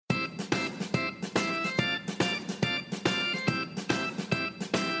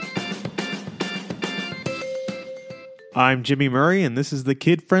I'm Jimmy Murray, and this is the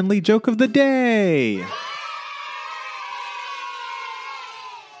kid-friendly joke of the day.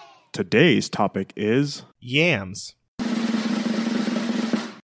 Today's topic is Yams.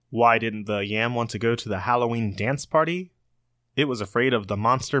 Why didn't the yam want to go to the Halloween dance party? It was afraid of the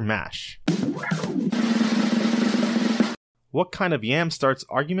monster mash. What kind of yam starts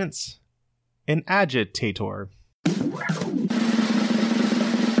arguments? An agitator.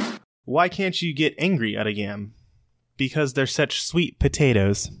 Why can't you get angry at a yam? Because they're such sweet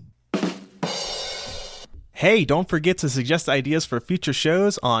potatoes. Hey, don't forget to suggest ideas for future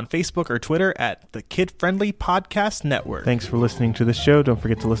shows on Facebook or Twitter at the Kid Friendly Podcast Network. Thanks for listening to the show. Don't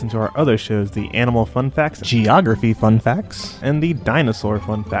forget to listen to our other shows, the Animal Fun Facts, Geography Fun Facts, and the Dinosaur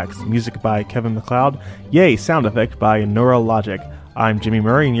Fun Facts. Music by Kevin MacLeod. Yay, sound effect by Neurologic. I'm Jimmy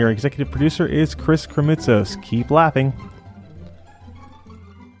Murray, and your executive producer is Chris Kremitzos. Keep laughing.